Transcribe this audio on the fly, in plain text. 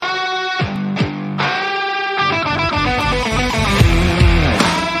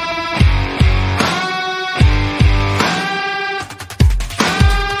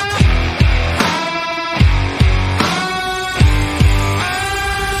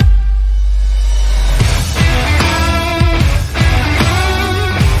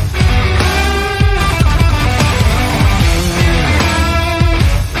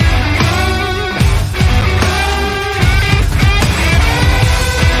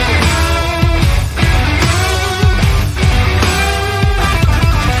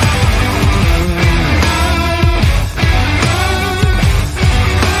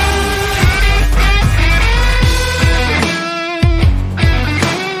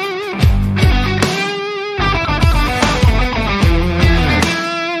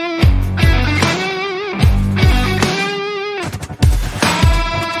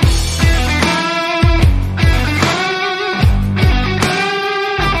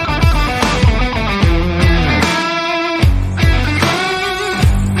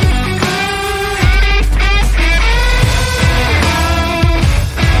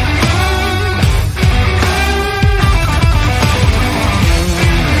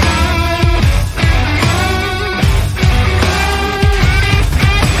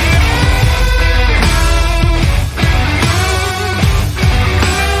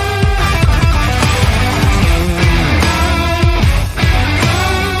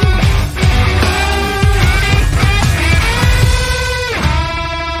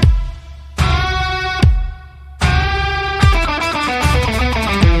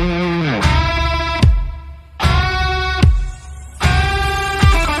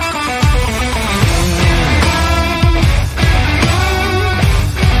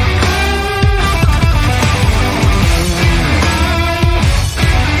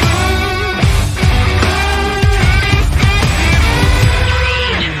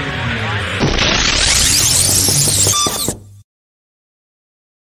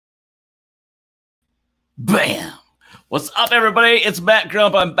Bam! What's up, everybody? It's Matt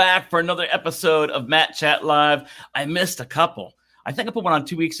Grump. I'm back for another episode of Matt Chat Live. I missed a couple. I think I put one on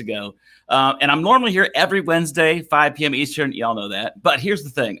 2 weeks ago. And I'm normally here every Wednesday, 5 p.m. Eastern. Y'all know that. But here's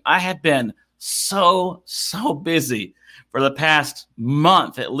the thing. I have been so busy for the past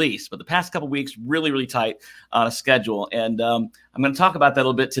month at least, but the past couple weeks, really tight on a schedule. And I'm going to talk about that a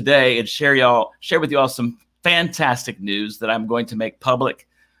little bit today and share with you all some fantastic news that I'm going to make public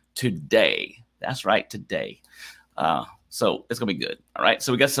today. That's right, today. So it's going to be good. All right.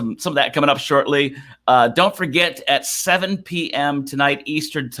 So we got some of that coming up shortly. Don't forget at 7 p.m. tonight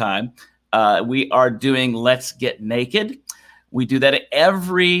Eastern time, we are doing Let's Get Naked. We do that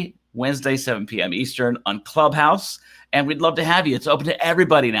every Wednesday, 7 p.m. Eastern on Clubhouse. And we'd love to have you. It's open to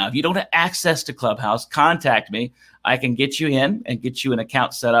everybody now. If you don't have access to Clubhouse, contact me. I can get you in and get you an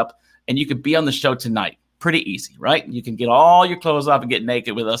account set up, and you could be on the show tonight. Pretty easy, right? You can get all your clothes off and get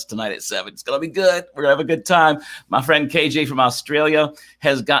naked with us tonight at 7. It's going to be good. We're going to have a good time. My friend KJ from Australia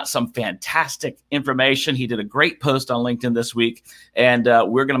has got some fantastic information. He did a great post on LinkedIn this week, and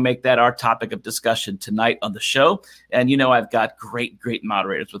we're going to make that our topic of discussion tonight on the show. And, you know, I've got great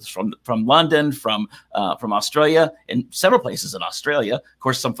moderators with us from London, from Australia, and several places in Australia. Of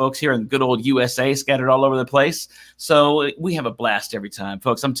course, some folks here in good old USA scattered all over the place. So we have a blast every time.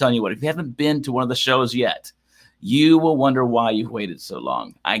 Folks, I'm telling you what, if you haven't been to one of the shows yet, you will wonder why you've waited so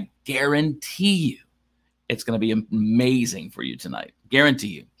long. I guarantee you it's going to be amazing for you tonight. Guarantee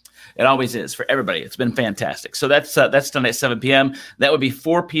you. It always is for everybody. It's been fantastic. So that's done at 7 p.m. That would be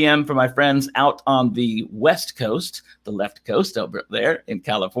 4 p.m. for my friends out on the West Coast, the left coast over there in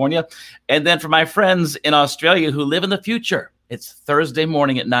California. And then for my friends in Australia who live in the future, it's Thursday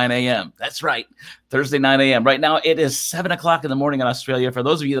morning at 9 a.m. That's right. Thursday, 9 a.m. Right now, it is 7 o'clock in the morning in Australia. For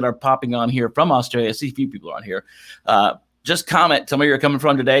those of you that are popping on here from Australia, I see a few people on here. Just comment. Tell me where you're coming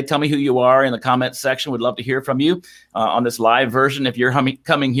from today. Tell me who you are in the comment section. We'd love to hear from you on this live version. If you're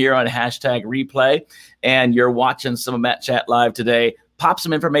coming here on hashtag replay and you're watching some of Matt Chat Live today, pop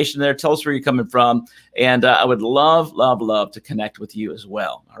some information there. Tell us where you're coming from. And I would love to connect with you as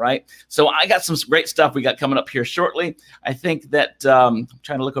well. All right. So I got some great stuff we got coming up here shortly. I think that I'm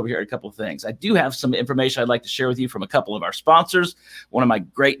trying to look over here at a couple of things. I do have some information I'd like to share with you from a couple of our sponsors. One of my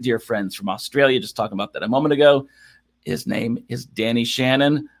great dear friends from Australia, just talking about that a moment ago. His name is Danny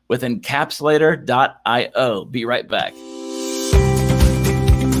Shannon with Encapsulator.io. Be right back.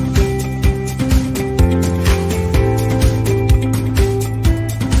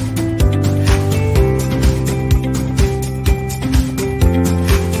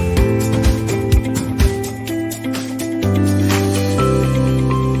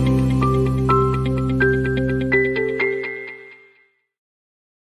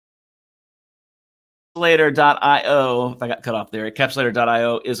 Encapsulator.io, if I got cut off there,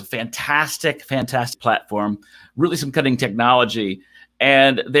 Encapsulator.io is a fantastic platform, really some cutting technology.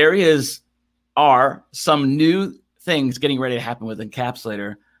 And there are some new things getting ready to happen with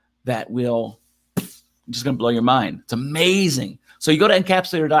Encapsulator that will just going to blow your mind. It's amazing. So you go to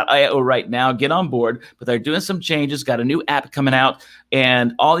Encapsulator.io right now, get on board, but they're doing some changes, got a new app coming out,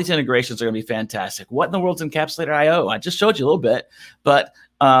 and all these integrations are going to be fantastic. What in the world's Encapsulator.io? I just showed you a little bit, but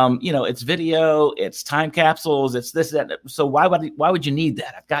it's video, it's time capsules, it's this, that. So why would you need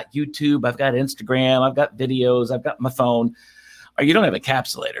that? I've got YouTube, I've got Instagram, I've got videos, I've got my phone. Or you don't have a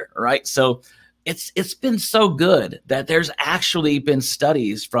Encapsulator, right? So it's been so good that there's actually been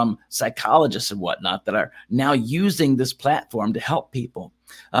studies from psychologists and whatnot that are now using this platform to help people.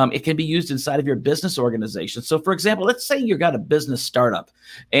 It can be used inside of your business organization. So, for example, let's say you've got a business startup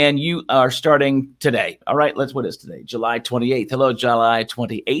and you are starting today. All right, what is today? July 28th. Hello, July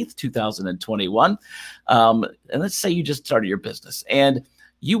 28th, 2021. And let's say you just started your business and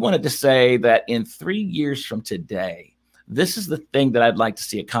you wanted to say that in 3 years from today, this is the thing that I'd like to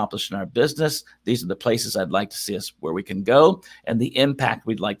see accomplished in our business. These are the places I'd like to see us where we can go and the impact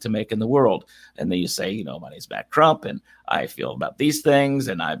we'd like to make in the world. And then you say, my name's Matt Crump and I feel about these things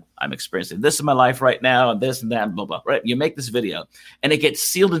and I'm experiencing this in my life right now and this and that and blah, blah, right? You make this video and it gets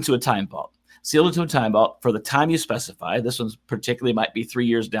sealed into a time vault for the time you specify. This one's particularly might be 3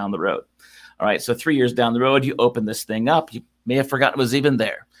 years down the road. All right. So 3 years down the road, you open this thing up. You may have forgotten it was even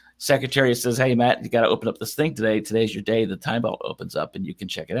there. Secretary says, hey, Matt, you got to open up this thing today. Today's your day. The time vault opens up and you can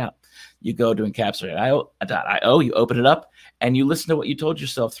check it out. You go to Encapsulator.io, you open it up and you listen to what you told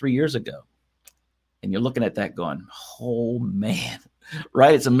yourself 3 years ago. And you're looking at that going, oh, man,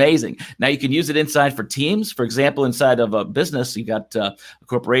 Right? It's amazing. Now you can use it inside for teams. For example, inside of a business, you've got a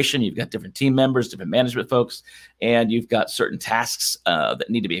corporation, you've got different team members, different management folks, and you've got certain tasks that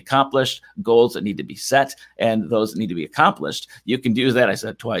need to be accomplished, goals that need to be set, and those that need to be accomplished. You can use that. I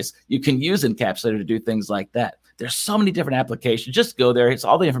said twice. You can use Encapsulator to do things like that. There's so many different applications. Just go there. It's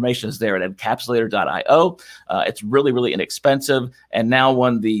all the information is there at encapsulator.io. It's really, really inexpensive. And now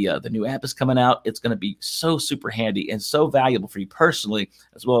when the new app is coming out, it's going to be so super handy and so valuable for you personally,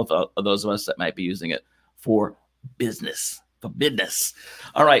 as well as those of us that might be using it for business. For business.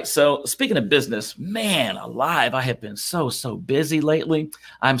 All right. So speaking of business, man alive, I have been so busy lately.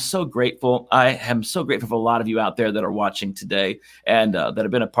 I'm so grateful. I am so grateful for a lot of you out there that are watching today and that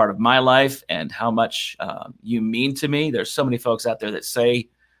have been a part of my life and how much you mean to me. There's so many folks out there that say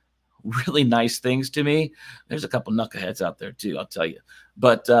really nice things to me. There's a couple knuckleheads out there too, I'll tell you,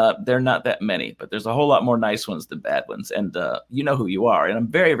 but they're not that many, but there's a whole lot more nice ones than bad ones. And you know who you are. And I'm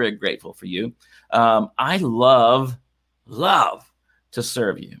very, very grateful for you. I love to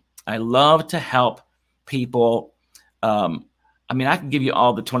serve you. I love to help people. I mean, I can give you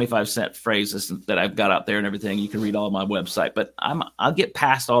all the 25-cent phrases that I've got out there and everything. You can read all on my website, but I'll get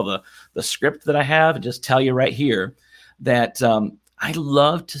past all the script that I have and just tell you right here that I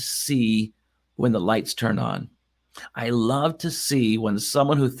love to see when the lights turn on. I love to see when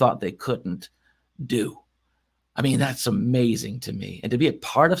someone who thought they couldn't do. I mean, that's amazing to me. And to be a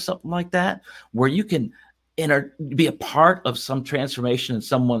part of something like that, where you can be a part of some transformation in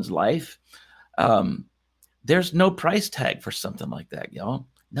someone's life, there's no price tag for something like that, y'all.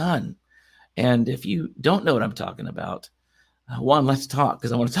 None. And if you don't know what I'm talking about, one, let's talk,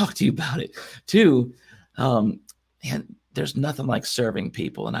 because I want to talk to you about it. Two, and there's nothing like serving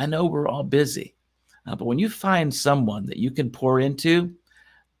people. And I know we're all busy, but when you find someone that you can pour into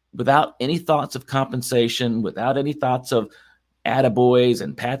without any thoughts of compensation, without any thoughts of attaboys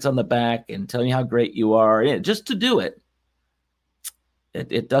and pats on the back and telling you how great you are, just to do it,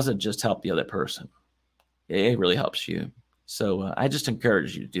 it doesn't just help the other person. It really helps you. So I just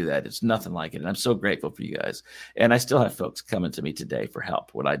encourage you to do that. It's nothing like it. And I'm so grateful for you guys. And I still have folks coming to me today for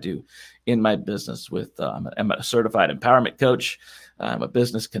help. What I do in my business with, I'm a certified empowerment coach. I'm a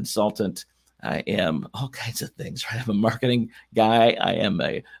business consultant. I am all kinds of things, right? I'm a marketing guy. I am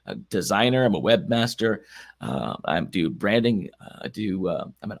a designer. I'm a webmaster. I do branding.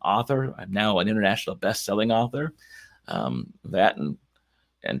 I'm an author. I'm now an international best-selling author. That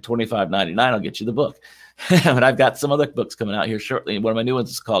and $25.99, I'll get you the book. But I've got some other books coming out here shortly. One of my new ones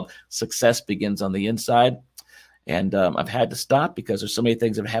is called Success Begins on the Inside. And I've had to stop because there's so many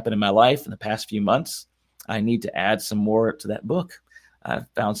things that have happened in my life in the past few months. I need to add some more to that book. I've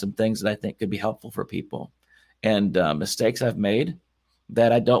found some things that I think could be helpful for people and mistakes I've made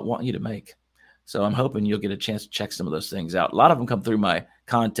that I don't want you to make. So I'm hoping you'll get a chance to check some of those things out. A lot of them come through my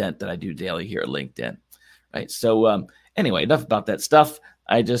content that I do daily here at LinkedIn. Right. So anyway, enough about that stuff.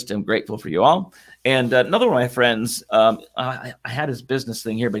 I just am grateful for you all. And another one of my friends, I had his business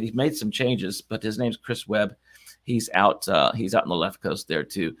thing here, but he's made some changes. But his name's Chris Webb. He's out on the left coast there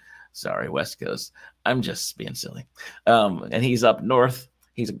too. Sorry, West Coast. I'm just being silly. And he's up north.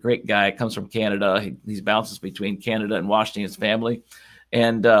 He's a great guy. Comes from Canada. He bounces between Canada and Washington, his family.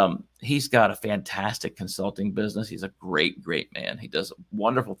 And he's got a fantastic consulting business. He's a great man. He does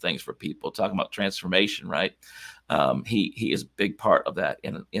wonderful things for people. Talking about transformation, right? He is a big part of that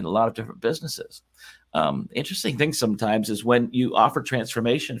in a lot of different businesses. Interesting thing sometimes is when you offer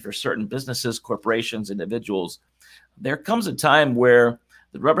transformation for certain businesses, corporations, individuals, there comes a time where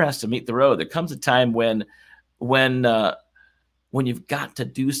the rubber has to meet the road. There comes a time when you've got to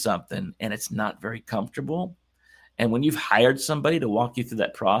do something and it's not very comfortable. And when you've hired somebody to walk you through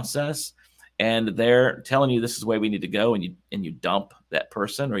that process and they're telling you this is the way we need to go, and you dump that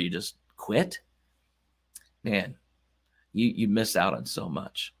person or you just quit, man, you miss out on so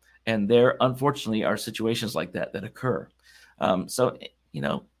much. And there, unfortunately, are situations like that occur. So,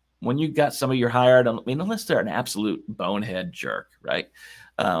 when you got somebody you're hired, unless they're an absolute bonehead jerk, right?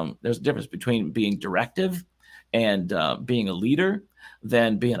 There's a difference between being directive and being a leader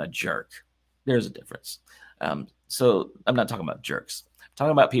than being a jerk. There's a difference. So I'm not talking about jerks. I'm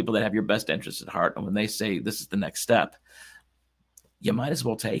talking about people that have your best interests at heart. And when they say this is the next step, you might as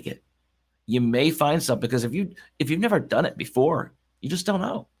well take it. You may find something, because if you've never done it before, you just don't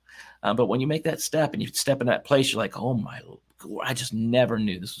know. But when you make that step and you step in that place, you're like, oh my, I just never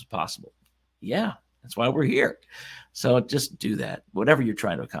knew this was possible. Yeah, that's why we're here. So just do that. Whatever you're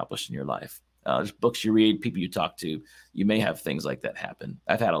trying to accomplish in your life. There's books you read, people you talk to, you may have things like that happen.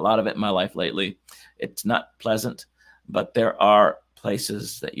 I've had a lot of it in my life lately. It's not pleasant, but there are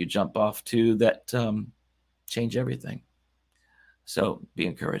places that you jump off to that change everything. So be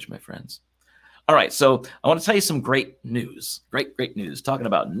encouraged, my friends. All right, so I want to tell you some great news. Great news. Talking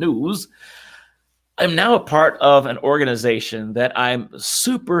about news, I'm now a part of an organization that I'm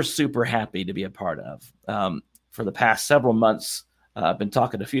super happy to be a part of. For the past several months, I've been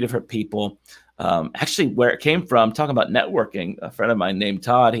talking to a few different people. Actually, where it came from, talking about networking, a friend of mine named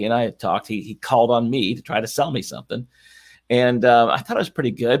Todd, he and I had talked. He called on me to try to sell me something. And I thought it was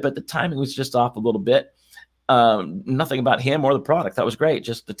pretty good, but the timing was just off a little bit. Nothing about him or the product. That was great.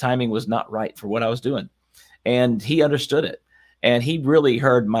 Just the timing was not right for what I was doing. And he understood it. And he really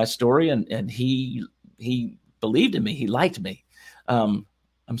heard my story, and he believed in me. He liked me. I'm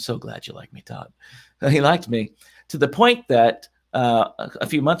so glad you like me, Todd. He liked me to the point that a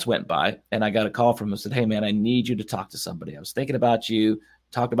few months went by, and I got a call from him and said, "Hey, man, I need you to talk to somebody. I was thinking about you,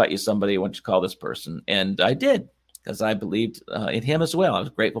 talked about you somebody. I want you to call this person." And I did, because I believed in him as well. I was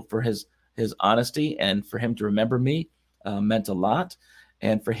grateful for his honesty, and for him to remember me meant a lot,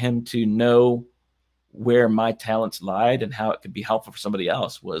 and for him to know where my talents lied and how it could be helpful for somebody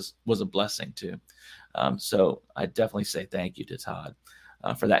else was a blessing too. So I definitely say thank you to Todd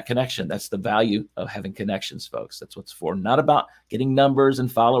for that connection. That's the value of having connections, folks. That's what's for. Not about getting numbers and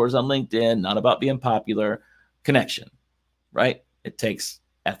followers on LinkedIn, not about being popular. Connection, right? It takes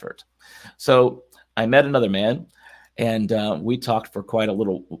effort. So I met another man, and we talked for quite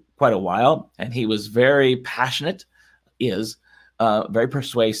a while, and he was very passionate, very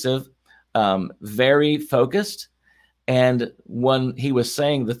persuasive, very focused. And when he was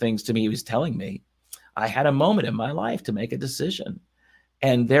saying the things to me, he was telling me, I had a moment in my life to make a decision.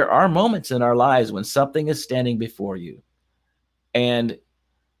 And there are moments in our lives when something is standing before you, and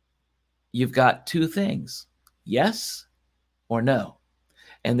you've got two things, yes or no.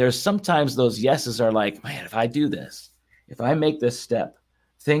 And there's sometimes those yeses are like, man, if I do this, if I make this step,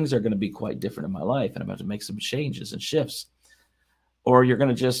 things are going to be quite different in my life, and I'm about to make some changes and shifts. Or you're going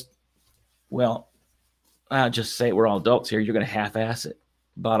to just, well, I'll just say we're all adults here. You're going to half-ass it.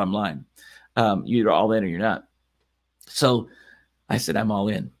 Bottom line, you're all in or you're not. So I said, I'm all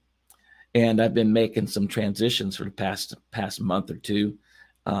in. And I've been making some transitions for the past month or two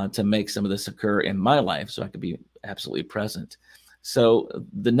to make some of this occur in my life so I could be absolutely present. So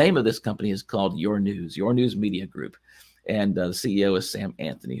the name of this company is called Your News Media Group. And the CEO is Sam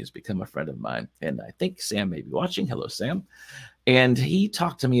Anthony, who's become a friend of mine. And I think Sam may be watching. Hello, Sam. And he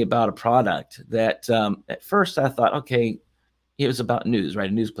talked to me about a product that at first I thought, okay, it was about news,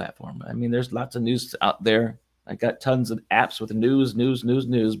 right? A news platform. I mean, there's lots of news out there. I got tons of apps with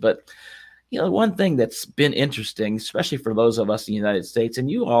news. But, one thing that's been interesting, especially for those of us in the United States, and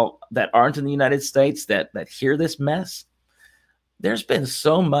you all that aren't in the United States that hear this mess, there's been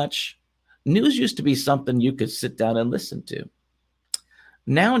so much. News used to be something you could sit down and listen to.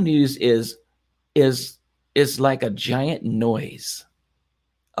 Now news is like a giant noise.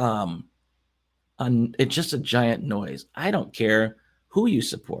 It's just a giant noise. I don't care who you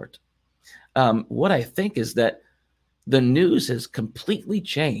support. What I think is that the news has completely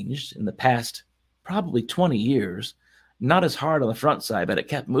changed in the past probably 20 years, not as hard on the front side, but it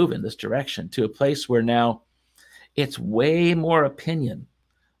kept moving this direction to a place where now it's way more opinion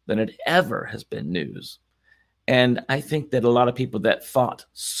than it ever has been news. And I think that a lot of people that fought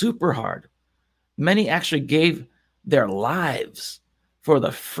super hard, many actually gave their lives for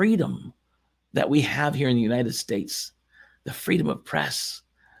the freedom that we have here in the United States, the freedom of press.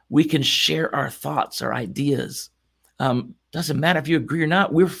 We can share our thoughts, our ideas. Doesn't matter if you agree or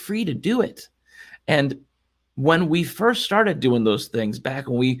not, we're free to do it. And when we first started doing those things back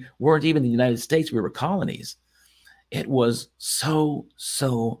when we weren't even in the United States, we were colonies, it was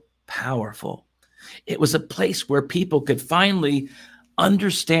so powerful. It was a place where people could finally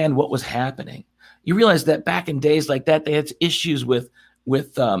understand what was happening. You realize that back in days like that, they had issues with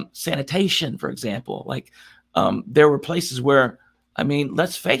sanitation, for example. Like there were places where, I mean,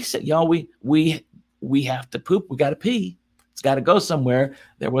 let's face it, y'all, we have to poop. We got to pee. It's got to go somewhere.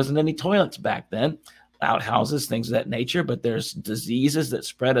 There wasn't any toilets back then, outhouses, things of that nature, but there's diseases that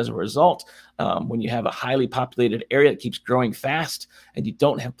spread as a result. When you have a highly populated area that keeps growing fast and you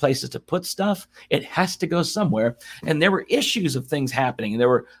don't have places to put stuff, it has to go somewhere. And there were issues of things happening. There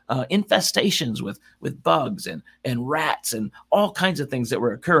were infestations with bugs and rats and all kinds of things that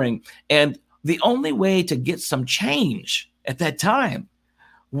were occurring. And the only way to get some change at that time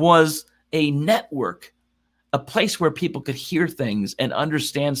was a network, a place where people could hear things and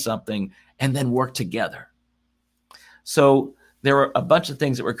understand something and then work together. So there were a bunch of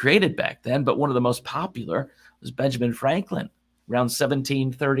things that were created back then, but one of the most popular was Benjamin Franklin. Around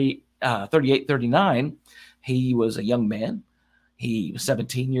 1738, 39, he was a young man. He was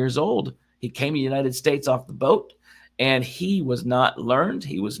 17 years old. He came to the United States off the boat, And he was not learned.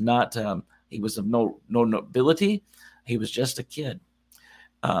 He was not. He was of no nobility. He was just a kid,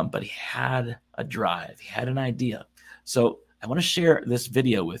 but he had a drive. He had an idea. So I want to share this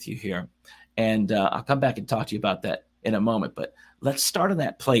video with you here, and I'll come back and talk to you about that in a moment. But let's start in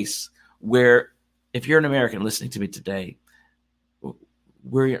that place where, if you're an American listening to me today,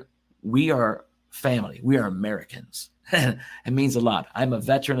 we are family. We are Americans. It means a lot. I'm a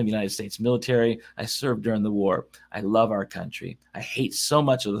veteran of the United States military. I served during the war. I love our country. I hate so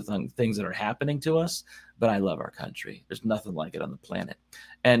much of the things that are happening to us, but I love our country. There's nothing like it on the planet.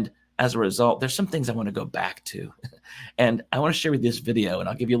 And as a result, there's some things I want to go back to. And I want to share with you this video, and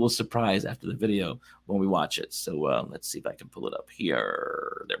I'll give you a little surprise after the video when we watch it. So let's see if I can pull it up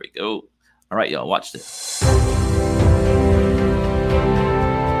here. There we go. All right, y'all, watch this.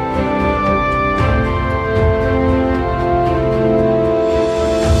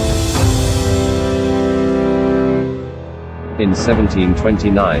 In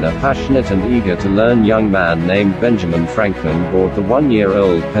 1729, a passionate and eager to learn young man named Benjamin Franklin bought the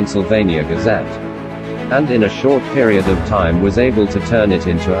one-year-old Pennsylvania Gazette, and in a short period of time was able to turn it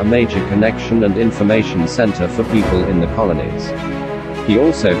into a major connection and information center for people in the colonies. He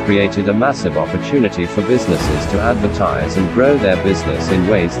also created a massive opportunity for businesses to advertise and grow their business in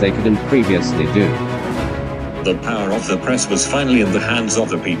ways they couldn't previously do. The power of the press was finally in the hands of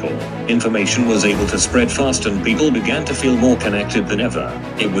the people. Information was able to spread fast and people began to feel more connected than ever.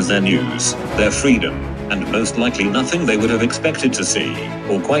 It was their news, their freedom, and most likely nothing they would have expected to see,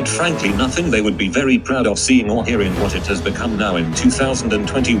 or quite frankly nothing they would be very proud of seeing or hearing what it has become now in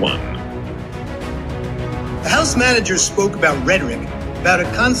 2021. The House managers spoke about rhetoric, about a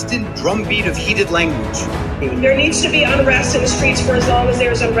constant drumbeat of heated language. There needs to be unrest in the streets for as long as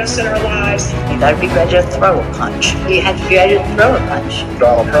there's unrest in our lives. You gotta be ready to throw a punch. You have to be ready to throw a punch.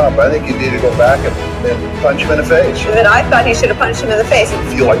 Donald Trump, I think you need to go back and punch him in the face. But I thought he should have punched him in the face.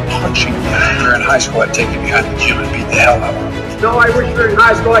 I feel like punching you. When you're in high school, I'd take you behind the gym and beat the hell out of him. No, I wish you were in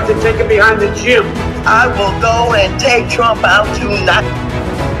high school, I could take him behind the gym. I will go and take Trump out tonight.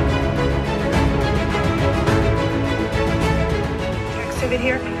 Exhibit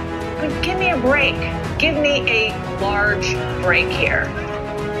here. But give me a break. Give me a large break here.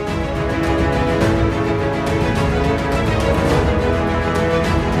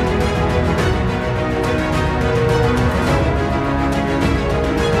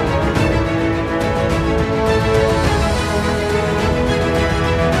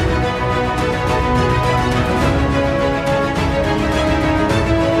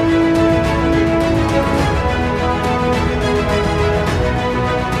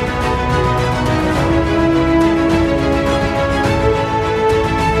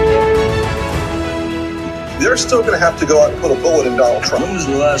 They're still going to have to go out and put a bullet in Donald Trump. When was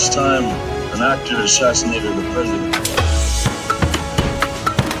the last time an actor assassinated the president?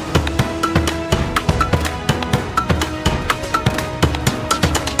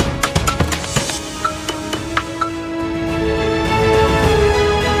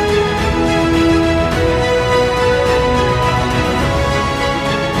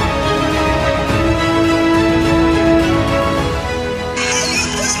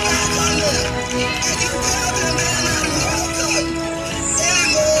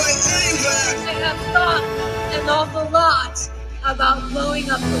 about blowing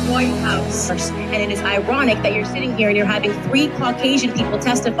up the White House. And it is ironic that you're sitting here and you're having 3 Caucasian people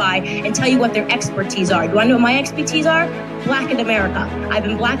testify and tell you what their expertise are. Do you want to know what my expertise are? Black in America. I've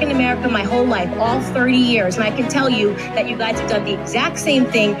been Black in America my whole life, all 30 years. And I can tell you that you guys have done the exact same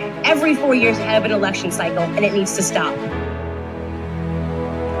thing every 4 years ahead of an election cycle, and it needs to stop.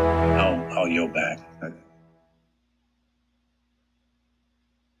 I'll yield back.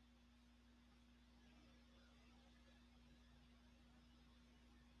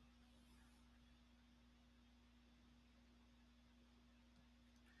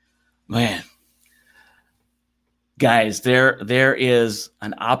 Man, guys, there is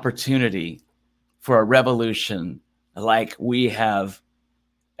an opportunity for a revolution like we have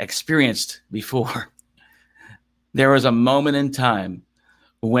experienced before. There was a moment in time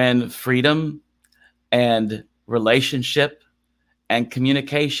when freedom and relationship and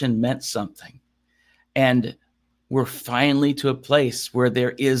communication meant something. And we're finally to a place where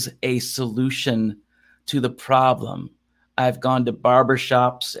there is a solution to the problem. I've gone to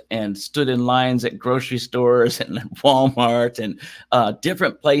barbershops and stood in lines at grocery stores and Walmart and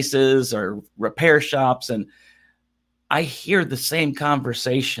different places or repair shops. And I hear the same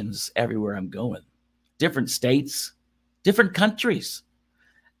conversations everywhere I'm going. Different states, different countries.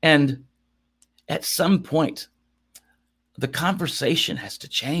 And at some point, the conversation has to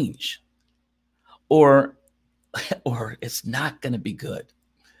change. Or or it's not going to be good.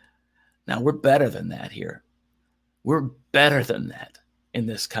 Now, we're better than that here. We're better than that in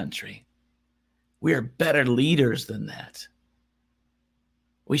this country. We are better leaders than that.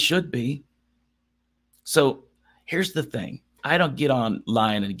 We should be. So here's the thing. I don't get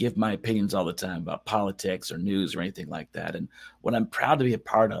online and give my opinions all the time about politics or news or anything like that. And what I'm proud to be a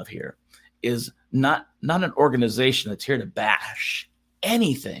part of here is not an organization that's here to bash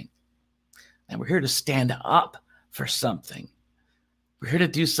anything. And we're here to stand up for something. We're here to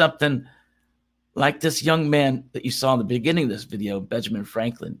do something like this young man that you saw in the beginning of this video, Benjamin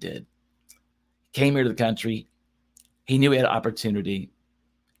Franklin, did. He came here to the country. He knew he had opportunity.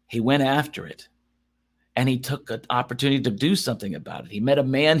 He went after it. And he took an opportunity to do something about it. He met a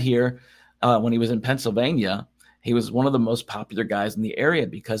man here when he was in Pennsylvania. He was one of the most popular guys in the area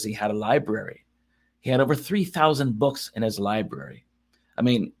because he had a library. He had over 3,000 books in his library. I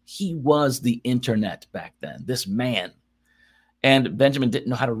mean, he was the internet back then, this man. And Benjamin didn't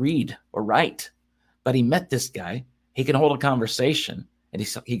know how to read or write, but he met this guy. He could hold a conversation, and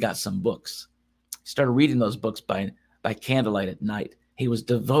he got some books. He started reading those books by candlelight at night. He was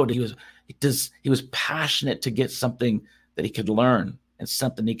devoted. He was passionate to get something that he could learn and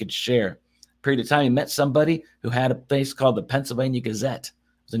something he could share. Period of time, he met somebody who had a place called the Pennsylvania Gazette.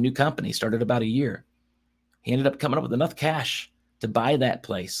 It was a new company, started about a year. He ended up coming up with enough cash to buy that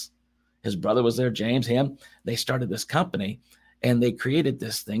place. His brother was there, James, him. They started this company, and they created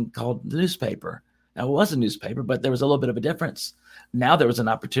this thing called the newspaper. Now, it was a newspaper, but there was a little bit of a difference. Now there was an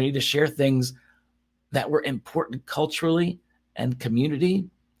opportunity to share things that were important culturally and community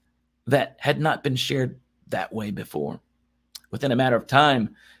that had not been shared that way before. Within a matter of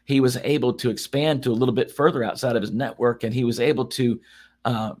time, he was able to expand to a little bit further outside of his network, and he was able to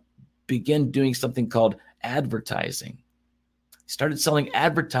begin doing something called advertising. He started selling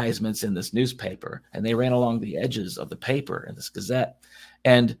advertisements in this newspaper, and they ran along the edges of the paper in this Gazette.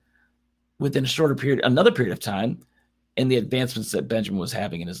 And within another period of time, in the advancements that Benjamin was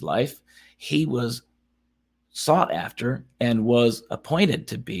having in his life, he was sought after and was appointed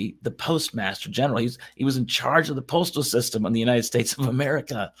to be the Postmaster General. He was in charge of the postal system in the United States of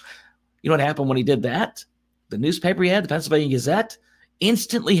America. You know what happened when he did that? The newspaper he had, the Pennsylvania Gazette,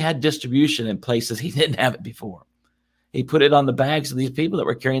 instantly had distribution in places he didn't have it before. He put it on the bags of these people that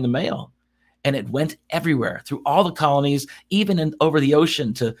were carrying the mail, and it went everywhere through all the colonies, even over the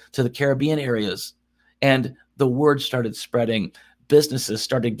ocean to the Caribbean areas. And the word started spreading. Businesses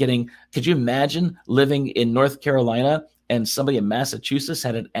started getting, could you imagine living in North Carolina and somebody in Massachusetts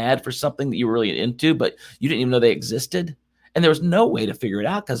had an ad for something that you were really into, but you didn't even know they existed? And there was no way to figure it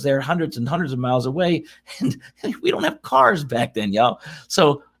out because they're hundreds and hundreds of miles away. And we don't have cars back then, y'all.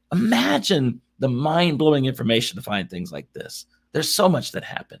 So imagine the mind-blowing information to find things like this. There's so much that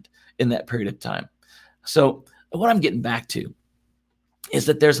happened in that period of time. So what I'm getting back to is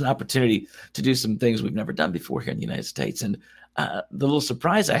that there's an opportunity to do some things we've never done before here in the United States. And the little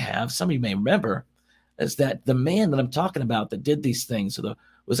surprise I have, some of you may remember, is that the man that I'm talking about that did these things,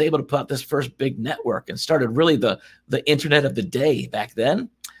 was able to put out this first big network and started really the internet of the day back then.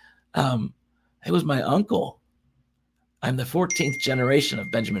 It was my uncle. I'm the 14th generation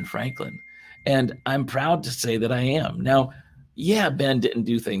of Benjamin Franklin, and I'm proud to say that I am. Now, yeah, Ben didn't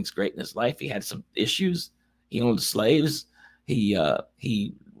do things great in his life. He had some issues. He owned slaves.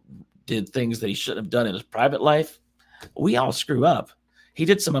 He did things that he shouldn't have done in his private life. We all screw up. He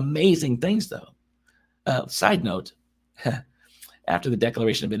did some amazing things, though. Side note, after the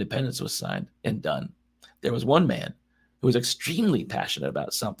Declaration of Independence was signed and done, there was one man who was extremely passionate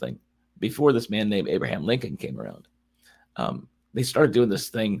about something before this man named Abraham Lincoln came around. They started doing this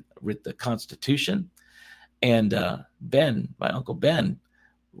thing with the Constitution, and Ben, my Uncle Ben,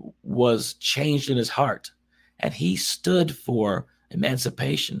 was changed in his heart, and he stood for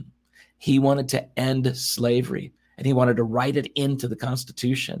emancipation. He wanted to end slavery. And he wanted to write it into the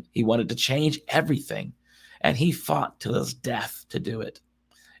Constitution. He wanted to change everything. And he fought till his death to do it.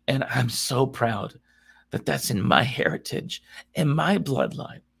 And I'm so proud that that's in my heritage, in my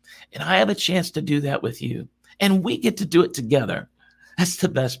bloodline. And I have a chance to do that with you. And we get to do it together. That's the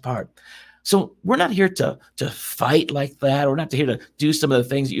best part. So we're not here to fight like that. We're not here to do some of the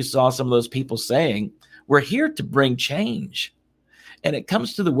things that you saw some of those people saying. We're here to bring change. And it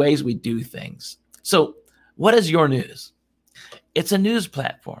comes to the ways we do things. So what is your news? It's a news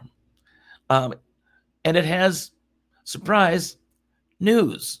platform. And it has, surprise,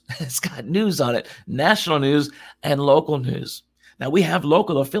 news. It's got news on it, national news and local news. Now, we have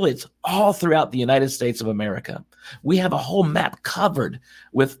local affiliates all throughout the United States of America. We have a whole map covered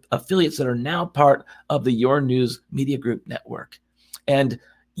with affiliates that are now part of the Your News Media Group network. And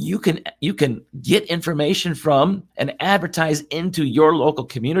you can get information from and advertise into your local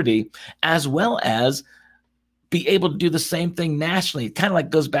community, as well as be able to do the same thing nationally. It kind of like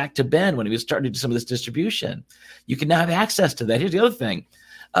goes back to Ben when he was starting to do some of this distribution. You can now have access to that. Here's the other thing.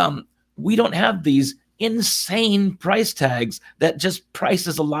 We don't have these insane price tags that just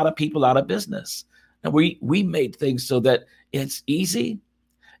prices a lot of people out of business. And we made things so that it's easy,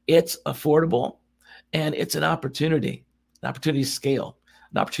 it's affordable, and it's an opportunity to scale,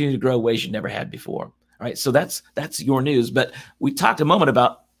 an opportunity to grow ways you never had before. All right, so that's your news. But we talked a moment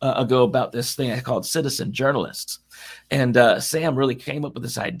ago about this thing I called citizen journalists, and Sam really came up with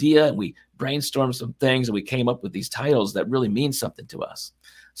this idea, and we brainstormed some things, and we came up with these titles that really mean something to us.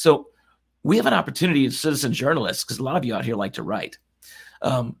 So we have an opportunity as citizen journalists, because a lot of you out here like to write.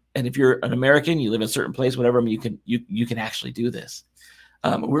 And if you're an American, you live in a certain place, whatever, I mean, you can actually do this.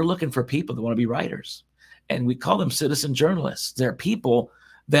 We're looking for people that want to be writers, and we call them citizen journalists. They're people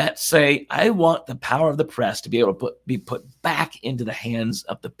that say, I want the power of the press to be able to be put back into the hands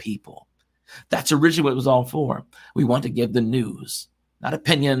of the people. That's originally what it was all for. We want to give the news, not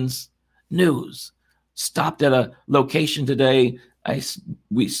opinions, news. Stopped at a location today.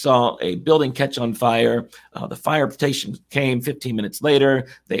 We saw a building catch on fire. The fire protection came 15 minutes later.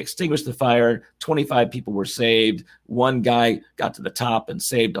 They extinguished the fire. 25 people were saved. One guy got to the top and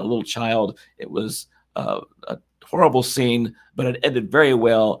saved a little child. It was a horrible scene, but it ended very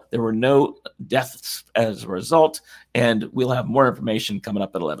well. There were no deaths as a result, and we'll have more information coming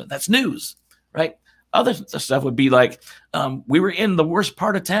up at 11. That's news, right? Other stuff would be like, we were in the worst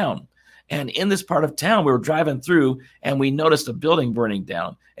part of town. And in this part of town, we were driving through and we noticed a building burning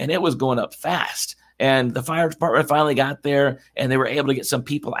down, and it was going up fast. And the fire department finally got there, and they were able to get some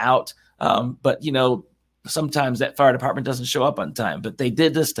people out. But, sometimes that fire department doesn't show up on time, but they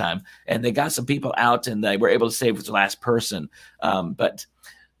did this time, and they got some people out, and they were able to save the last person. But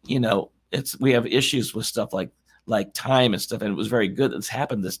we have issues with stuff like time and stuff, and it was very good that this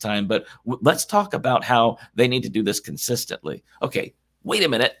happened this time. But let's talk about how they need to do this consistently. Okay, wait a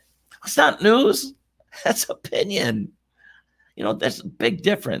minute. It's not news. That's opinion. That's a big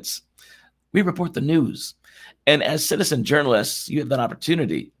difference. We report the news. And as citizen journalists, you have an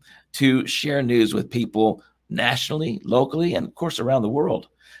opportunity to share news with people nationally, locally, and of course around the world.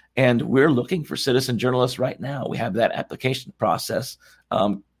 And we're looking for citizen journalists right now. We have that application process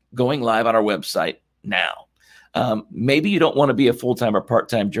going live on our website now. Maybe you don't want to be a full-time or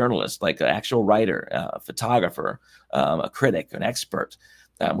part-time journalist, like an actual writer, a photographer, a critic, an expert.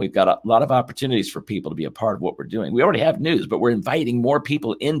 We've got a lot of opportunities for people to be a part of what we're doing. We already have news, but we're inviting more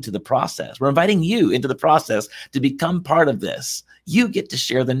people into the process. We're inviting you into the process to become part of this. You get to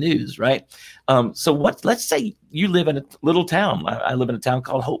share the news, right? Let's say you live in a little town. I live in a town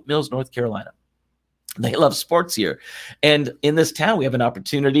called Hope Mills, North Carolina. They love sports here. And in this town, we have an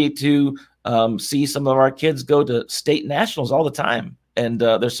opportunity to see some of our kids go to state nationals all the time. And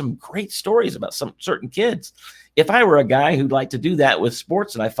there's some great stories about some certain kids. If I were a guy who'd like to do that with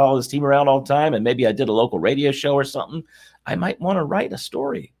sports and I follow this team around all the time, and maybe I did a local radio show or something, I might want to write a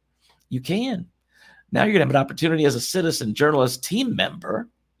story. You can. Now you're going to have an opportunity as a citizen journalist team member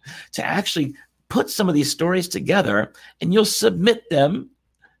to actually put some of these stories together, and you'll submit them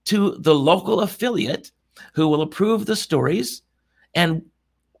to the local affiliate who will approve the stories and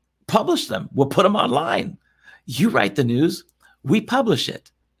publish them. We'll put them online. You write the news. We publish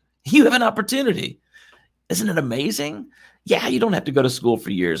it. You have an opportunity. Isn't it amazing? Yeah, you don't have to go to school for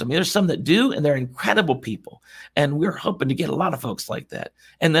years. I mean, there's some that do, and they're incredible people. And we're hoping to get a lot of folks like that.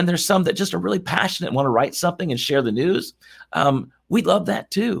 And then there's some that just are really passionate and want to write something and share the news. We love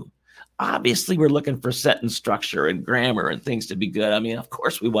that too. Obviously, we're looking for sentence structure and grammar and things to be good. I mean, of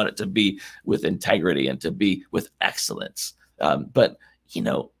course, we want it to be with integrity and to be with excellence. But,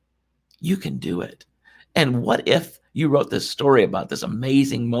 you can do it. And what if you wrote this story about this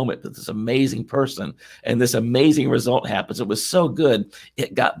amazing moment with this amazing person, and this amazing result happens? It was so good,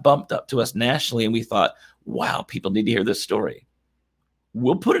 it got bumped up to us nationally, and we thought, wow, people need to hear this story.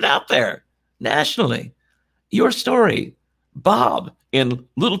 We'll put it out there nationally. Your story, Bob in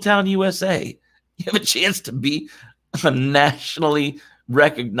Littletown, USA. You have a chance to be a nationally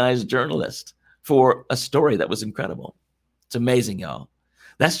recognized journalist for a story that was incredible. It's amazing, y'all.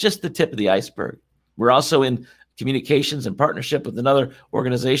 That's just the tip of the iceberg. We're also in communications and partnership with another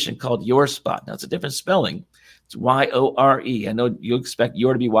organization called Your Spot. Now, it's a different spelling. It's Y-O-R-E. I know you expect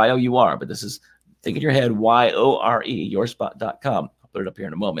your to be Y-O-U-R, but this is, think in your head, Y-O-R-E, yourspot.com. I'll put it up here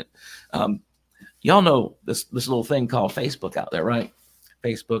in a moment. Y'all know this little thing called Facebook out there, right?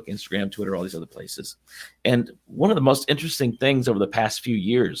 Facebook, Instagram, Twitter, all these other places. And one of the most interesting things over the past few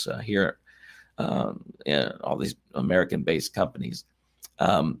years here in all these American-based companies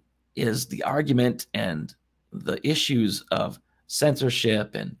is the argument and the issues of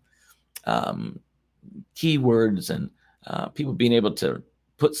censorship and keywords and people being able to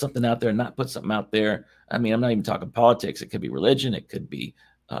put something out there and not put something out there. I mean, I'm not even talking politics. It could be religion. It could be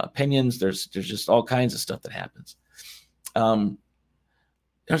opinions. There's just all kinds of stuff that happens.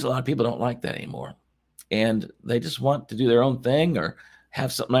 There's a lot of people don't like that anymore. And they just want to do their own thing or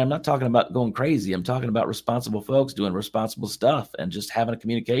have something. I'm not talking about going crazy. I'm talking about responsible folks doing responsible stuff and just having a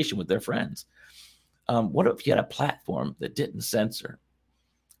communication with their friends. What if you had a platform that didn't censor?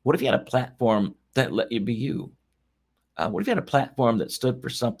 What if you had a platform that let you be you? What if you had a platform that stood for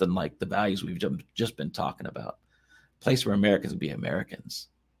something like the values we've just been talking about? A place where Americans would be Americans.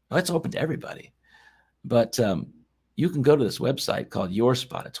 Well, it's open to everybody. But you can go to this website called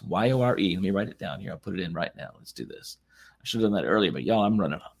YourSpot. It's Y-O-R-E. Let me write it down here. I'll put it in right now. Let's do this. I should have done that earlier, but y'all, I'm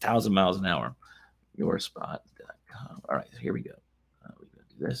running 1,000 miles an hour. YourSpot.com. All right, here we go. We're going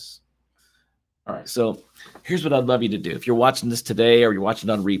to do this. All right, so here's what I'd love you to do. If you're watching this today or you're watching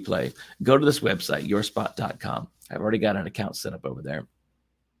it on replay, go to this website, YourSpot.com. I've already got an account set up over there.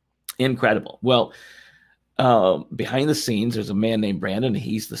 Incredible. Well, behind the scenes, there's a man named Brandon.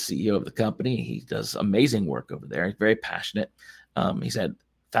 He's the CEO of the company. He does amazing work over there. He's very passionate. He's had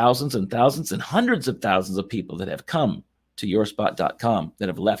thousands and thousands and hundreds of thousands of people that have come to YourSpot.com that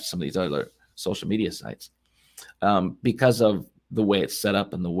have left some of these other social media sites because of the way it's set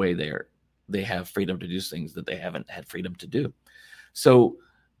up and the way they have freedom to do things that they haven't had freedom to do. So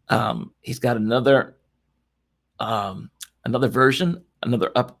he's got another version,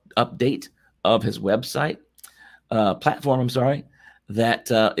 another update of his website platform,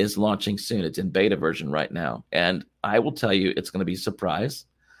 that is launching soon. It's in beta version right now. And I will tell you, it's going to be a surprise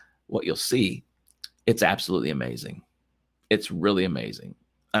what you'll see. It's absolutely amazing. It's really amazing.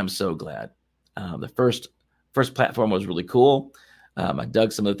 I'm so glad. The first platform was really cool. I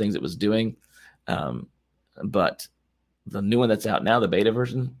dug some of the things it was doing. But the new one that's out now, the beta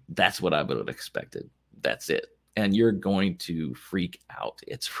version, that's what I would have expected. That's it. And you're going to freak out.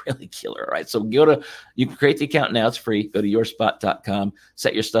 It's really killer. All right. So you can create the account now. It's free. Go to YourSpot.com,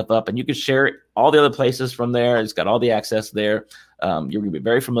 set your stuff up, and you can share it all the other places from there. It's got all the access there. You're going to be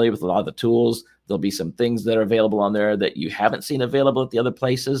very familiar with a lot of the tools. There'll be some things that are available on there that you haven't seen available at the other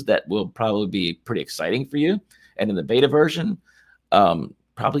places that will probably be pretty exciting for you. And in the beta version,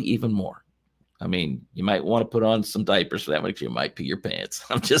 probably even more. I mean, you might want to put on some diapers for that one because you might pee your pants.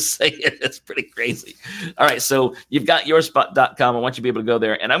 I'm just saying, it's pretty crazy. All right, so you've got YourSpot.com. I want you to be able to go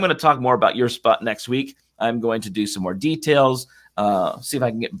there. And I'm going to talk more about YourSpot next week. I'm going to do some more details, see if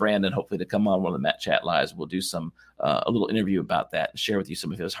I can get Brandon hopefully to come on one of the Matt Chat Lives. We'll do some a little interview about that and share with you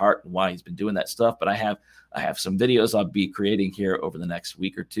some of his heart and why he's been doing that stuff. But I have some videos I'll be creating here over the next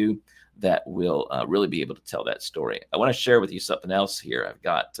week or two that will really be able to tell that story. I want to share with you something else here. I've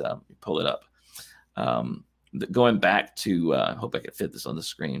got, pull it up. Going back to, I hope I can fit this on the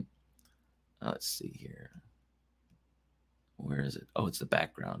screen. Let's see here. Where is it? Oh, it's the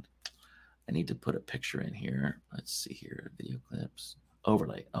background. I need to put a picture in here. Let's see here. Video clips.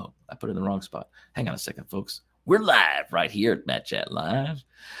 Overlay. Oh, I put it in the wrong spot. Hang on a second, folks. We're live right here at Matt Chat Live.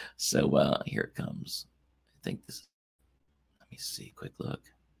 So here it comes. I think this. Let me see. Quick look.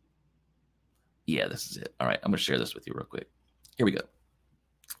 Yeah, this is it. All right. I'm going to share this with you real quick. Here we go.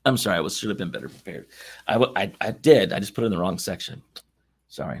 I'm sorry. I should have been better prepared. I did. I just put it in the wrong section.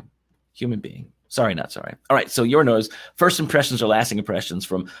 Sorry. Human being. Sorry, not sorry. All right. So your nose. First impressions are lasting impressions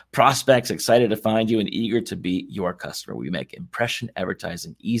from prospects excited to find you and eager to be your customer. We make impression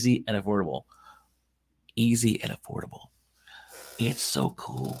advertising easy and affordable. Easy and affordable. It's so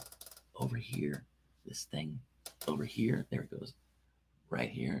cool. Over here. This thing. Over here. There it goes. Right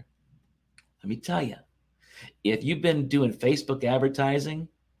here. Let me tell you. If you've been doing Facebook advertising,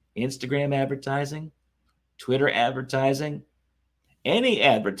 Instagram advertising, Twitter advertising, any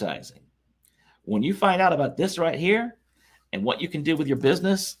advertising, when you find out about this right here and what you can do with your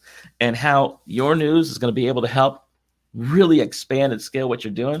business and how your news is going to be able to help really expand and scale what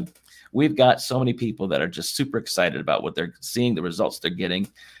you're doing, we've got so many people that are just super excited about what they're seeing, the results they're getting,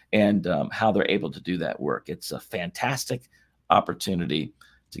 and how they're able to do that work. It's a fantastic opportunity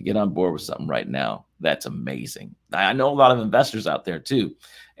to get on board with something right now. That's amazing. I know a lot of investors out there too.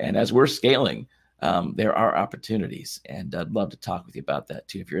 And as we're scaling, there are opportunities. And I'd love to talk with you about that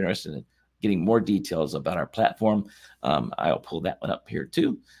too. If you're interested in getting more details about our platform, I'll pull that one up here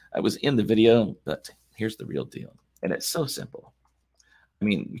too. I was in the video, but here's the real deal. And it's so simple. I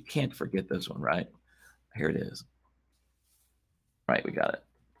mean, you can't forget this one, right? Here it is. All right, we got it.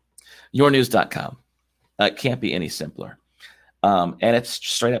 Yournews.com. It can't be any simpler. And it's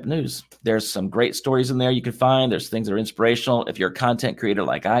straight up news. There's some great stories in there you can find. There's things that are inspirational. If you're a content creator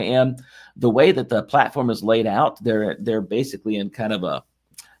like I am, the way that the platform is laid out, they're basically in kind of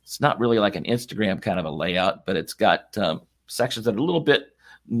it's not really like an Instagram kind of a layout, but it's got sections that are a little bit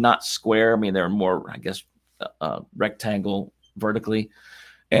not square. I mean, they're more, I guess, rectangle vertically.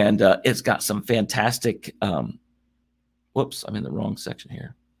 And it's got some fantastic, whoops, I'm in the wrong section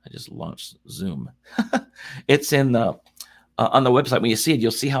here. I just launched Zoom. It's in the, on the website. When you see it,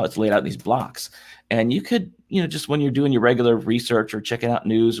 you'll see how it's laid out in these blocks. And you could, just when you're doing your regular research or checking out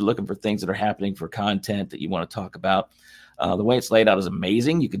news or looking for things that are happening for content that you want to talk about, the way it's laid out is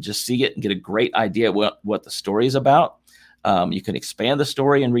amazing. You can just see it and get a great idea what the story is about. You can expand the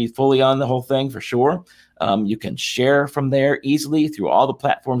story and read fully on the whole thing for sure. You can share from there easily through all the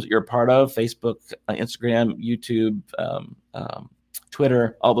platforms that you're a part of, Facebook, Instagram, YouTube,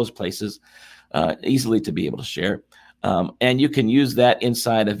 Twitter, all those places, easily to be able to share. And you can use that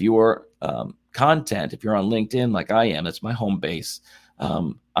inside of your content. If you're on LinkedIn, like I am, that's my home base.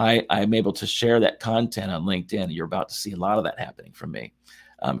 I'm able to share that content on LinkedIn. You're about to see a lot of that happening from me.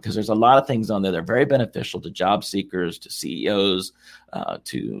 Because there's a lot of things on there that are very beneficial to job seekers, to CEOs,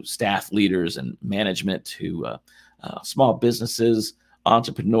 to staff leaders and management, to small businesses,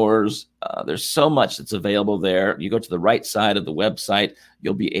 entrepreneurs. There's so much that's available there. You go to the right side of the website,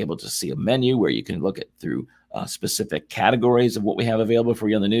 you'll be able to see a menu where you can look at through specific categories of what we have available for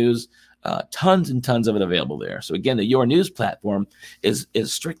you on the news. Tons and tons of it available there. So again, the Your News platform is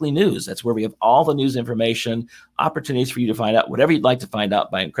strictly news. That's where we have all the news information, opportunities for you to find out whatever you'd like to find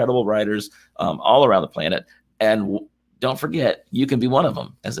out by incredible writers all around the planet. And don't forget, you can be one of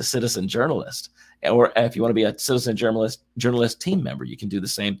them as a citizen journalist. Or if you want to be a citizen journalist team member, you can do the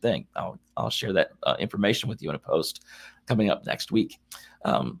same thing. I'll share that information with you in a post coming up next week.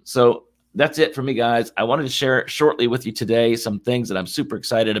 So that's it for me, guys. I wanted to share shortly with you today some things that I'm super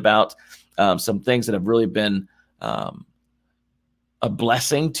excited about, some things that have really been a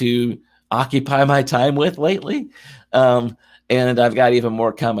blessing to occupy my time with lately. And I've got even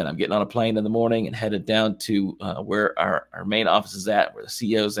more coming. I'm getting on a plane in the morning and headed down to where our main office is at, where the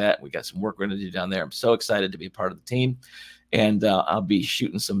CEO's at. We got some work we're going to do down there. I'm so excited to be a part of the team. And I'll be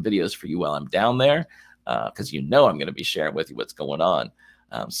shooting some videos for you while I'm down there because I'm going to be sharing with you what's going on.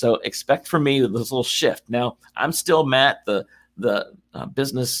 So expect from me this little shift. Now, I'm still Matt, the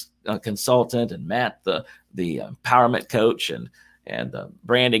business consultant, and Matt, the empowerment coach, and the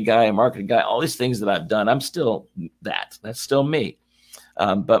branding guy and marketing guy, all these things that I've done. I'm still that. That's still me.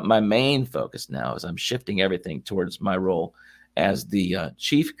 But my main focus now is I'm shifting everything towards my role as the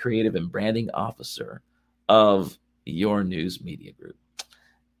Chief Creative and Branding Officer of Your News Media Group.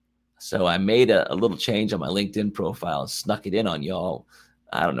 So I made a little change on my LinkedIn profile and snuck it in on y'all.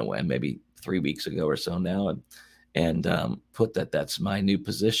 I don't know when, maybe 3 weeks ago or so now, and put that's my new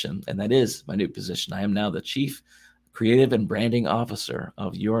position. And that is my new position. I am now the Chief Creative and Branding Officer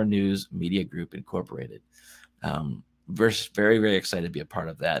of Your News Media Group Incorporated. Very, very excited to be a part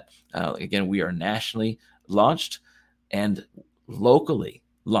of that. Again, we are nationally launched and locally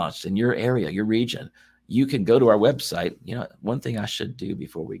launched in your area, your region. You can go to our website. One thing I should do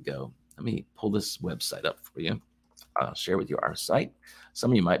before we go, let me pull this website up for you. I'll share with you our site.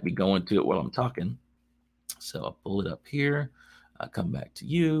 Some of you might be going to it while I'm talking. So I'll pull it up here. I'll come back to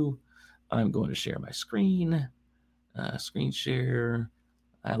you. I'm going to share my screen. Screen share.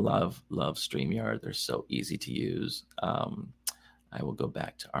 I love StreamYard. They're so easy to use. I will go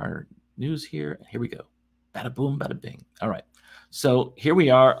back to our news here. Here we go. Bada boom, bada bing. All right. So here we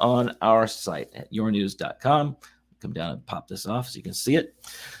are on our site at yournews.com. Come down and pop this off so you can see it.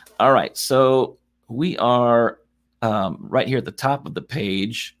 All right. So we are right here at the top of the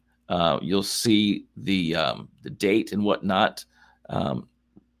page. You'll see the date and whatnot.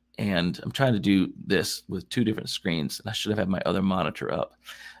 And I'm trying to do this with two different screens. And I should have had my other monitor up.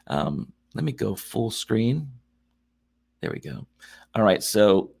 Let me go full screen. There we go. All right.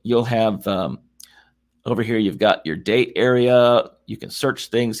 So you'll have over here, you've got your date area. You can search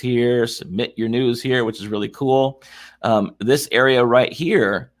things here, submit your news here, which is really cool. This area right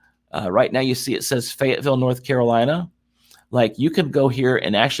here, right now you see it says Fayetteville, North Carolina. Like you can go here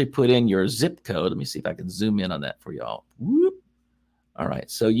and actually put in your zip code. Let me see if I can zoom in on that for y'all. Whoop. All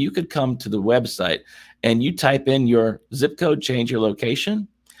right. So you could come to the website and you type in your zip code, change your location,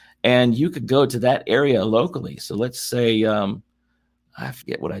 and you could go to that area locally. So let's say, I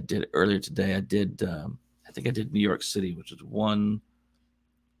forget what I did earlier today. I think I did New York City, which is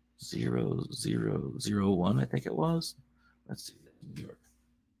 10001. I think it was. Let's see. New York.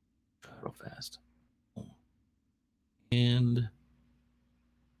 Try real fast. And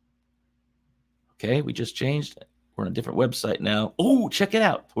okay, we just changed. We're on a different website now. Oh, check it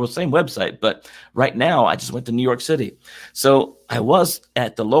out. We're the same website, but right now I just went to New York City. So I was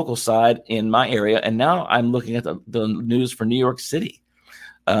at the local side in my area, and now I'm looking at the news for New York City.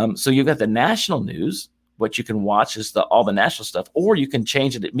 So you've got the national news. What you can watch is all the national stuff, or you can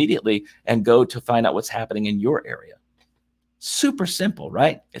change it immediately and go to find out what's happening in your area. Super simple,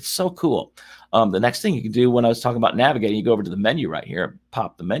 right? It's so cool. The next thing you can do when I was talking about navigating, you go over to the menu right here,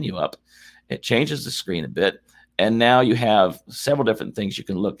 pop the menu up. It changes the screen a bit. And now you have several different things you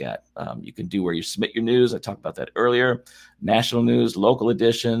can look at. You can do where you submit your news. I talked about that earlier. National news, local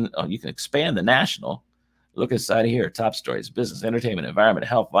edition. You can expand the national. Look inside of here. Top stories, business, entertainment, environment,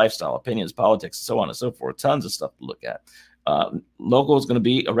 health, lifestyle, opinions, politics, so on and so forth. Tons of stuff to look at. Local is going to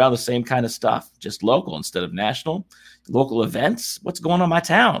be around the same kind of stuff, just local instead of national. Local events. What's going on in my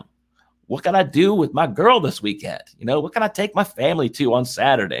town? What can I do with my girl this weekend? What can I take my family to on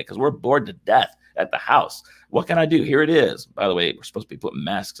Saturday? Because we're bored to death at the house. What can I do? Here it is. By the way, we're supposed to be putting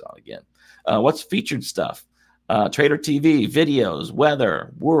masks on again. What's featured stuff? Trader TV, videos,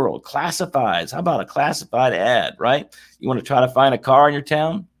 weather, world, classifieds. How about a classified ad, right? You want to try to find a car in your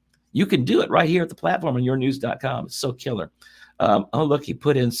town? You can do it right here at the platform on yournews.com. It's so killer. Oh, look, he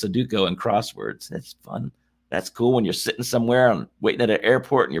put in Sudoku and crosswords. That's fun. That's cool when you're sitting somewhere and waiting at an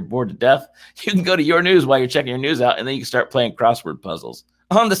airport and you're bored to death. You can go to Your News while you're checking your news out, and then you can start playing crossword puzzles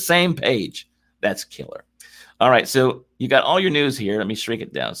on the same page. That's killer. All right, so you got all your news here. Let me shrink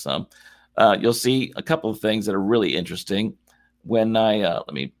it down some. You'll see a couple of things that are really interesting. When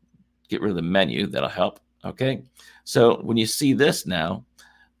let me get rid of the menu. That'll help. Okay, so when you see this now,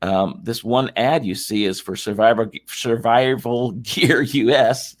 this one ad you see is for Survival Gear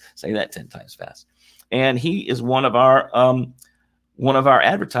US. Say that 10 times fast. And he is one of our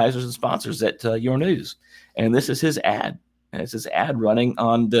advertisers and sponsors at Your News. And this is his ad. And it's his ad running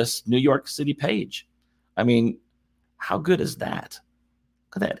on this New York City page. I mean, how good is that?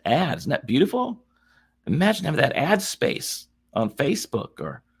 Look at that ad. Isn't that beautiful? Imagine having that ad space on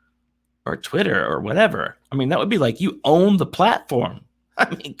Facebook or Twitter or whatever. I mean, that would be like you own the platform.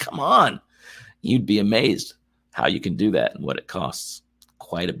 I mean, come on. You'd be amazed how you can do that and what it costs.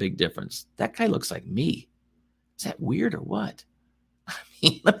 Quite a big difference. That guy looks like me. Is that weird or what? I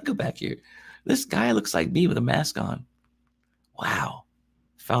mean, let me go back here. This guy looks like me with a mask on. Wow.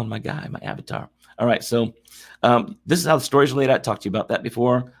 Found my guy, my avatar. All right. So this is how the stories are laid out. I talked to you about that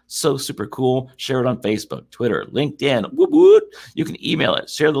before. So super cool. Share it on Facebook, Twitter, LinkedIn. Whoop, whoop. You can email it.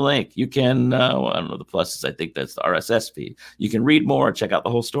 Share the link. You can, I don't know the pluses. I think that's the RSS feed. You can read more. Check out the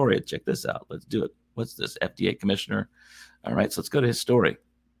whole story. Check this out. Let's do it. What's this? FDA commissioner. All right. So let's go to his story.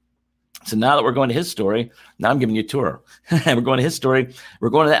 So now that we're going to his story, now I'm giving you a tour. We're going to his story. We're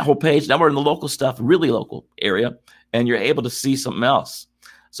going to that whole page. Now we're in the local stuff, really local area, and you're able to see something else.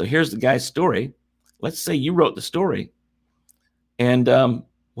 So here's the guy's story. Let's say you wrote the story. And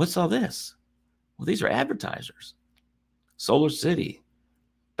what's all this? Well, these are advertisers. Solar City,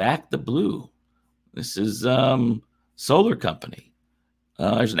 Back the Blue. This is Solar Company.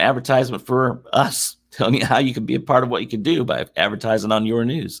 There's an advertisement for us telling you how you can be a part of what you can do by advertising on Your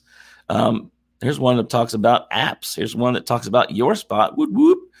News. Here's one that talks about apps. Here's one that talks about Your Spot. Whoop,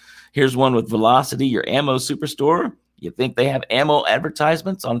 whoop. Here's one with Velocity, your ammo superstore. You think they have ammo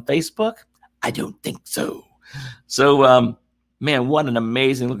advertisements on Facebook? I don't think so. So, man, what an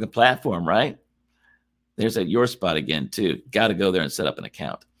amazing looking platform, right? There's that Your Spot again, too. Got to go there and set up an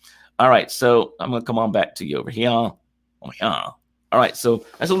account. All right, so I'm going to come on back to you over here. Oh, yeah. All right, so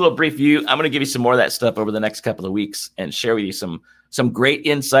that's a little brief view. I'm going to give you some more of that stuff over the next couple of weeks and share with you some great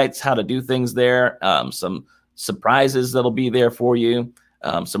insights, how to do things there, some surprises that'll be there for you,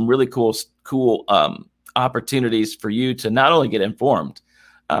 some really cool opportunities for you to not only get informed,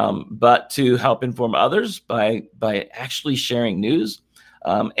 but to help inform others by actually sharing news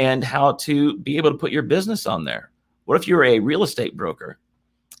and how to be able to put your business on there. What if you're a real estate broker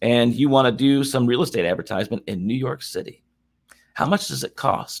and you want to do some real estate advertisement in New York City? How much does it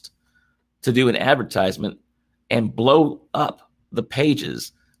cost to do an advertisement and blow up the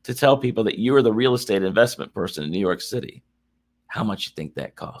pages to tell people that you're the real estate investment person in New York City? How much you think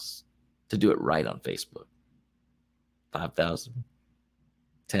that costs to do it right on Facebook? 5,000,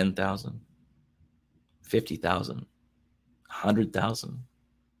 10,000, 50,000, 100,000,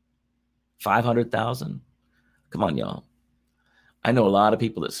 500,000. Come on, y'all. I know a lot of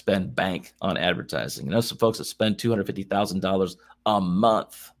people that spend bank on advertising. I know some folks that spend $250,000 a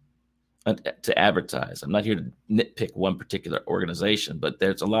month to advertise. I'm not here to nitpick one particular organization, but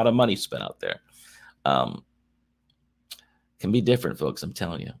there's a lot of money spent out there. Can be different, folks, I'm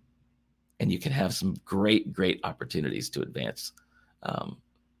telling you. And you can have some great, great opportunities to advance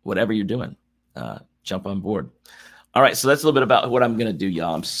whatever you're doing. jump on board. All right, so that's a little bit about what I'm going to do,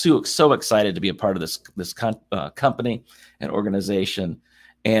 y'all. I'm so excited to be a part of this company and organization,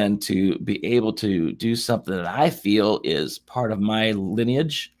 and to be able to do something that I feel is part of my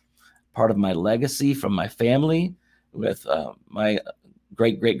lineage, part of my legacy from my family, with my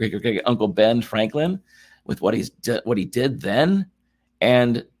great Uncle Ben Franklin, with what he did then,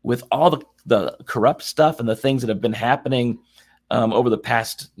 and with all the corrupt stuff and the things that have been happening over the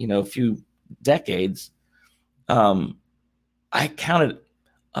past few decades. I count it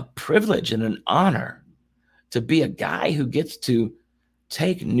a privilege and an honor to be a guy who gets to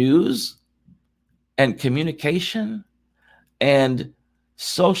take news and communication and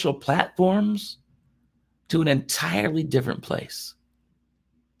social platforms to an entirely different place.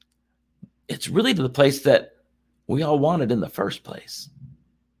 It's really to the place that we all wanted in the first place.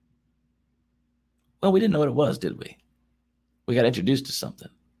 Well, we didn't know what it was, did we? We got introduced to something.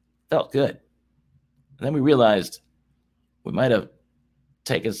 Felt good. And then we realized we might have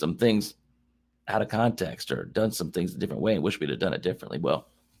taken some things out of context or done some things a different way and wish we'd have done it differently. Well,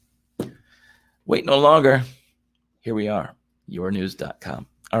 wait no longer. Here we are, yournews.com.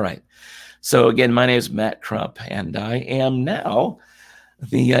 All right. So again, my name is Matt Crump, and I am now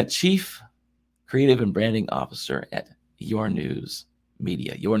the Chief Creative and Branding Officer at Your News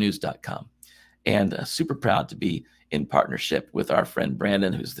Media, yournews.com. And super proud to be in partnership with our friend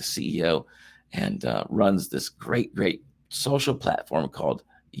Brandon, who's the CEO and runs this great social platform called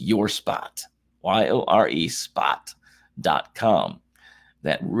Your Spot, YORE spot.com.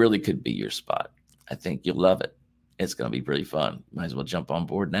 That really could be your spot. I think you'll love it. It's going to be pretty fun. Might as well jump on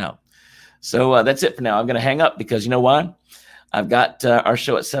board now. So that's it for now. I'm going to hang up because you know why? I've got our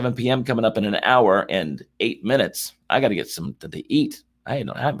show at 7 p.m. coming up in an hour and 8 minutes. I got to get something to eat. I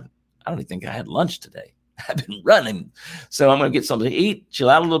don't even think I had lunch today. I've been running. So I'm going to get something to eat,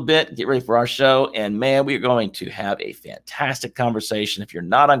 chill out a little bit, get ready for our show. And man, we're going to have a fantastic conversation. If you're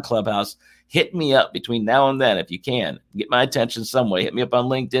not on Clubhouse, hit me up between now and then if you can. Get my attention some way. Hit me up on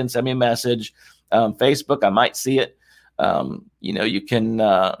LinkedIn, send me a message. Facebook, I might see it. You can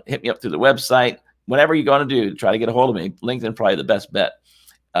hit me up through the website. Whatever you're going to do, try to get a hold of me. LinkedIn probably the best bet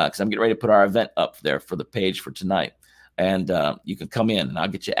because I'm getting ready to put our event up there for the page for tonight. And you can come in and I'll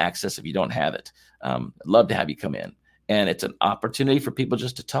get you access if you don't have it. I'd love to have you come in. And it's an opportunity for people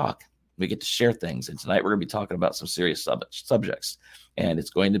just to talk. We get to share things. And tonight we're going to be talking about some serious subjects. And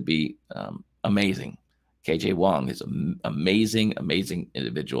it's going to be amazing. KJ Wong is an amazing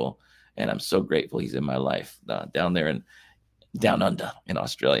individual. And I'm so grateful he's in my life down there in Down Under in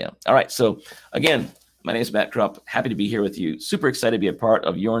Australia. All right. So again, my name is Matt Crump. Happy to be here with you. Super excited to be a part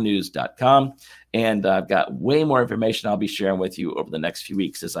of yournews.com. And I've got way more information I'll be sharing with you over the next few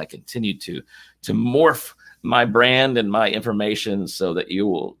weeks as I continue to morph my brand and my information so that you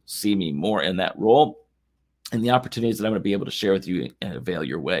will see me more in that role and the opportunities that I'm going to be able to share with you and avail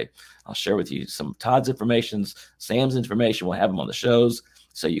your way. I'll share with you some Todd's information, Sam's information. We'll have them on the shows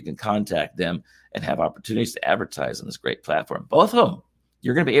so you can contact them and have opportunities to advertise on this great platform. Both of them.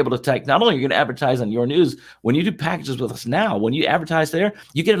 You're going to be able to take, not only are you going to advertise on Your News, when you do packages with us now, when you advertise there,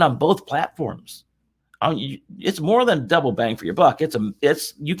 you get it on both platforms. It's more than double bang for your buck.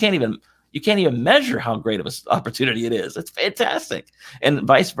 You can't even measure how great of an opportunity it is. It's fantastic. And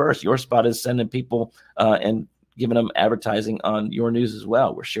vice versa. Your Spot is sending people and giving them advertising on Your News as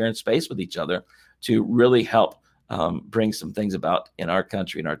well. We're sharing space with each other to really help bring some things about in our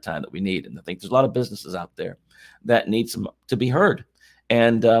country and our time that we need. And I think there's a lot of businesses out there that need to be heard.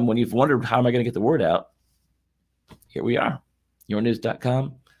 And when you've wondered, how am I going to get the word out? Here we are,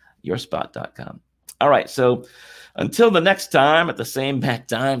 yournews.com, yourspot.com. All right. So until the next time at the same Matt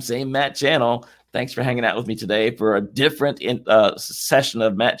time, same Matt channel, thanks for hanging out with me today for a different session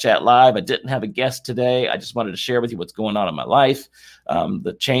of Matt Chat Live. I didn't have a guest today. I just wanted to share with you what's going on in my life,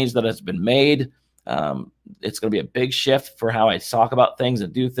 the change that has been made. It's going to be a big shift for how I talk about things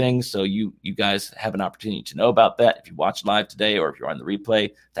and do things. So you guys have an opportunity to know about that. If you watch live today or if you're on the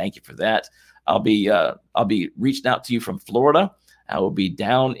replay, thank you for that. I'll be reaching out to you from Florida. I will be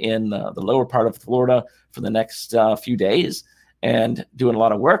down in the lower part of Florida for the next few days and doing a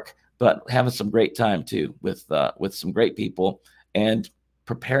lot of work, but having some great time too with some great people and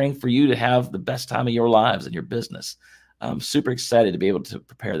preparing for you to have the best time of your lives and your business. I'm super excited to be able to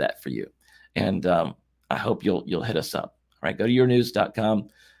prepare that for you. And I hope you'll hit us up. All right, go to yournews.com,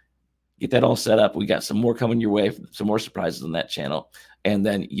 get that all set up. We got some more coming your way, some more surprises on that channel. And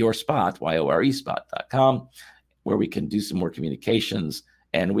then Your Spot, YORE spot.com, where we can do some more communications.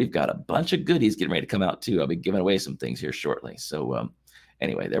 And we've got a bunch of goodies getting ready to come out too. I'll be giving away some things here shortly. So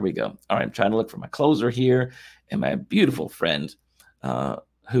anyway, there we go. All right, I'm trying to look for my closer here and my beautiful friend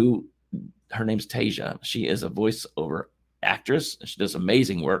who her name's Tasia. She is a voiceover actress. She does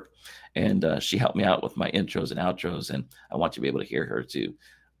amazing work. And she helped me out with my intros and outros. And I want you to be able to hear her too.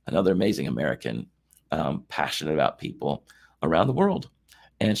 Another amazing American, passionate about people around the world.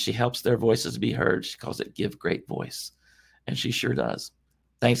 And she helps their voices be heard. She calls it Give Great Voice. And she sure does.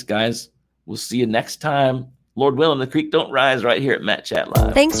 Thanks, guys. We'll see you next time. Lord willing, the creek don't rise, right here at Matt Chat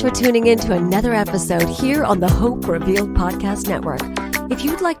Live. Thanks for tuning in to another episode here on the Hope Revealed Podcast Network. If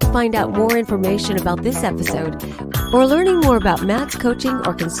you'd like to find out more information about this episode, or learning more about Matt's coaching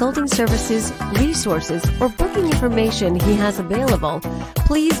or consulting services, resources, or booking information he has available,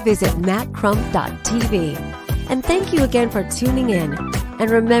 please visit mattcrump.tv. And thank you again for tuning in.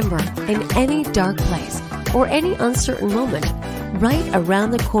 And remember, in any dark place or any uncertain moment, right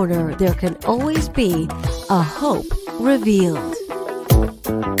around the corner, there can always be a hope revealed.